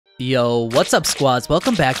Yo, what's up squads?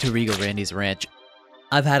 Welcome back to Regal Randy's Ranch.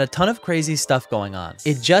 I've had a ton of crazy stuff going on.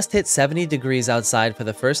 It just hit 70 degrees outside for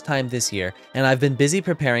the first time this year, and I've been busy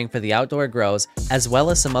preparing for the outdoor grows, as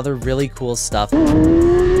well as some other really cool stuff that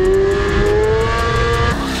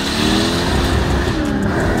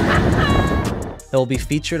will be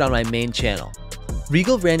featured on my main channel.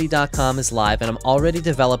 RegalRandy.com is live and I'm already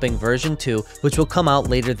developing version 2, which will come out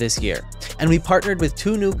later this year. And we partnered with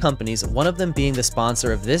 2 new companies, one of them being the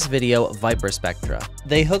sponsor of this video, ViparSpectra.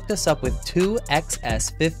 They hooked us up with 2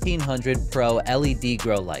 XS1500 Pro LED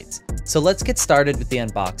grow lights. So let's get started with the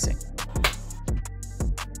unboxing.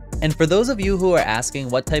 And for those of you who are asking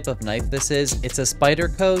what type of knife this is, it's a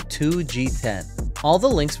Spyderco 2G10. All the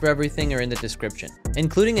links for everything are in the description,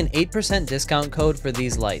 including an 8% discount code for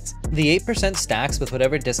these lights. The 8% stacks with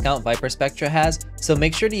whatever discount ViparSpectra has, so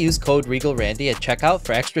make sure to use code RegalRandy at checkout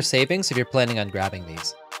for extra savings if you're planning on grabbing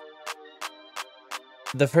these.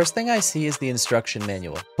 The first thing I see is the instruction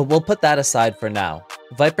manual, but we'll put that aside for now.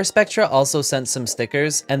 ViparSpectra also sent some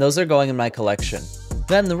stickers, and those are going in my collection.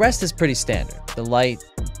 Then the rest is pretty standard. The light,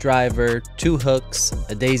 driver, 2 hooks,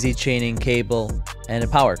 a daisy chaining cable, and a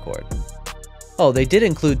power cord. Oh, they did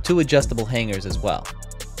include 2 adjustable hangers as well.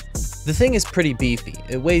 The thing is pretty beefy.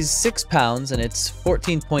 It weighs 6 pounds and it's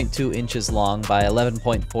 14.2 inches long by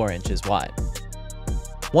 11.4 inches wide.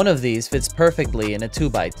 One of these fits perfectly in a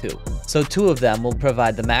 2x2, so 2 of them will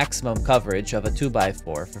provide the maximum coverage of a 2x4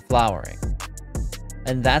 for flowering.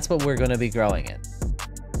 And that's what we're going to be growing in.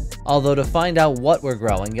 Although to find out what we're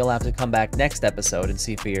growing, you'll have to come back next episode and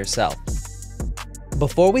see for yourself.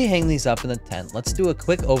 Before we hang these up in the tent, let's do a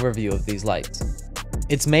quick overview of these lights.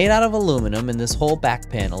 It's made out of aluminum and this whole back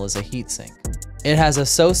panel is a heatsink. It has a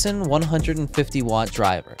Sosin 150 watt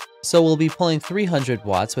driver, so we'll be pulling 300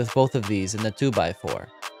 watts with both of these in the 2x4.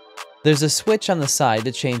 There's a switch on the side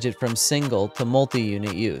to change it from single to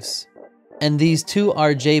multi-unit use. And these 2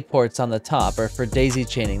 RJ ports on the top are for daisy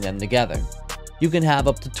chaining them together. You can have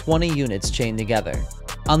up to 20 units chained together.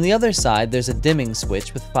 On the other side, there's a dimming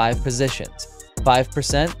switch with 5 positions.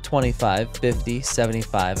 5%, 25, 50,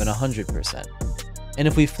 75, and 100%. And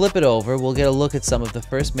if we flip it over, we'll get a look at some of the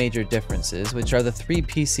first major differences, which are the 3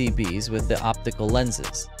 PCBs with the optical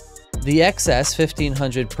lenses. The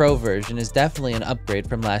XS1500 Pro version is definitely an upgrade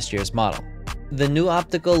from last year's model. The new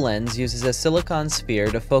optical lens uses a silicon sphere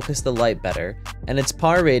to focus the light better, and its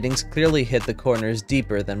PAR ratings clearly hit the corners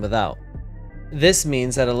deeper than without. This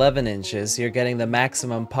means at 11 inches, you're getting the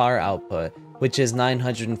maximum PAR output, which is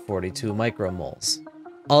 942 micromoles.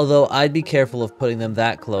 Although I'd be careful of putting them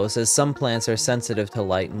that close, as some plants are sensitive to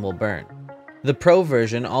light and will burn. The Pro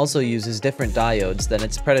version also uses different diodes than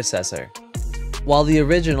its predecessor. While the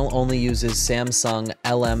original only uses Samsung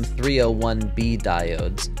LM301B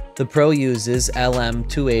diodes, the Pro uses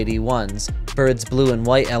LM281s for its blue and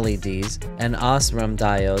white LEDs, and Osram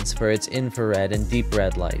diodes for its infrared and deep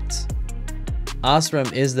red lights.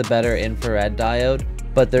 Osram is the better infrared diode,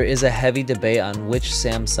 but there is a heavy debate on which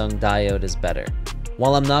Samsung diode is better.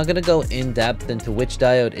 While I'm not going to go in depth into which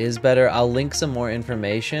diode is better, I'll link some more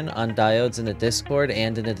information on diodes in the Discord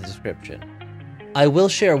and in the description. I will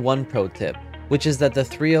share one pro tip, which is that the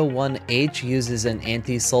 301H uses an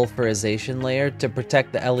anti-sulfurization layer to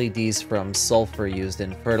protect the LEDs from sulfur used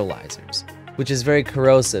in fertilizers, which is very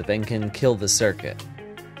corrosive and can kill the circuit.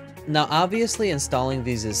 Now obviously installing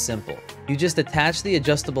these is simple. You just attach the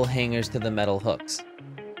adjustable hangers to the metal hooks.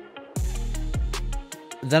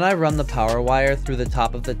 Then I run the power wire through the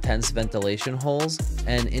top of the tent's ventilation holes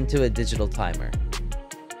and into a digital timer.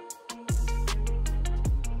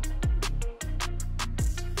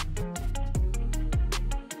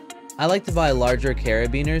 I like to buy larger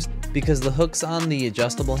carabiners because the hooks on the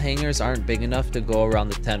adjustable hangers aren't big enough to go around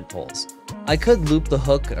the tent poles. I could loop the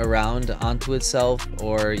hook around onto itself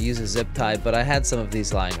or use a zip tie, but I had some of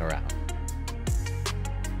these lying around.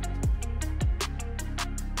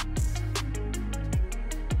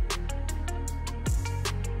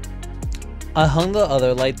 I hung the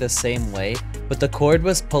other light the same way, but the cord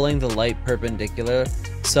was pulling the light perpendicular,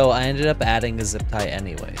 so I ended up adding a zip tie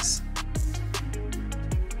anyways.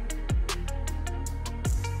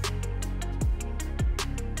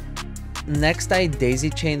 Next, I daisy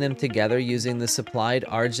chain them together using the supplied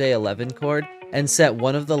RJ11 cord and set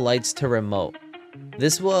one of the lights to remote.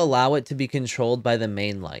 This will allow it to be controlled by the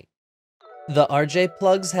main light. The RJ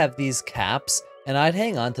plugs have these caps, and I'd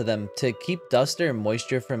hang on to them to keep dust or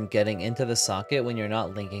moisture from getting into the socket when you're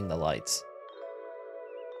not linking the lights.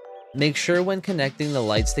 Make sure when connecting the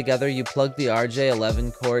lights together you plug the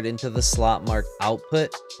RJ11 cord into the slot marked output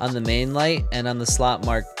on the main light and on the slot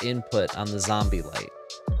marked input on the zombie light.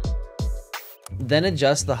 then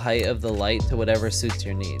adjust the height of the light to whatever suits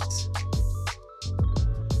your needs.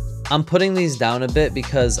 I'm putting these down a bit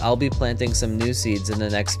because I'll be planting some new seeds in the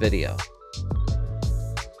next video.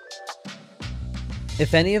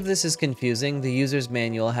 If any of this is confusing, the user's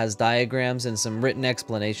manual has diagrams and some written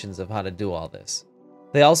explanations of how to do all this.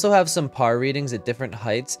 They also have some par readings at different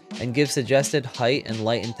heights and give suggested height and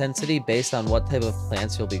light intensity based on what type of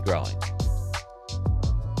plants you'll be growing.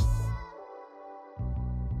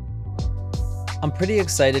 I'm pretty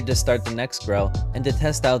excited to start the next grow and to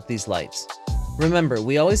test out these lights. Remember,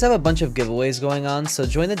 we always have a bunch of giveaways going on, so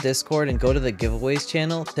join the Discord and go to the giveaways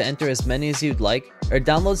channel to enter as many as you'd like, or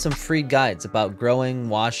download some free guides about growing,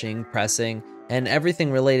 washing, pressing, and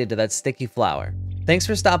everything related to that sticky flower. Thanks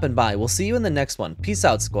for stopping by. We'll see you in the next one. Peace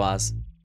out, squaws.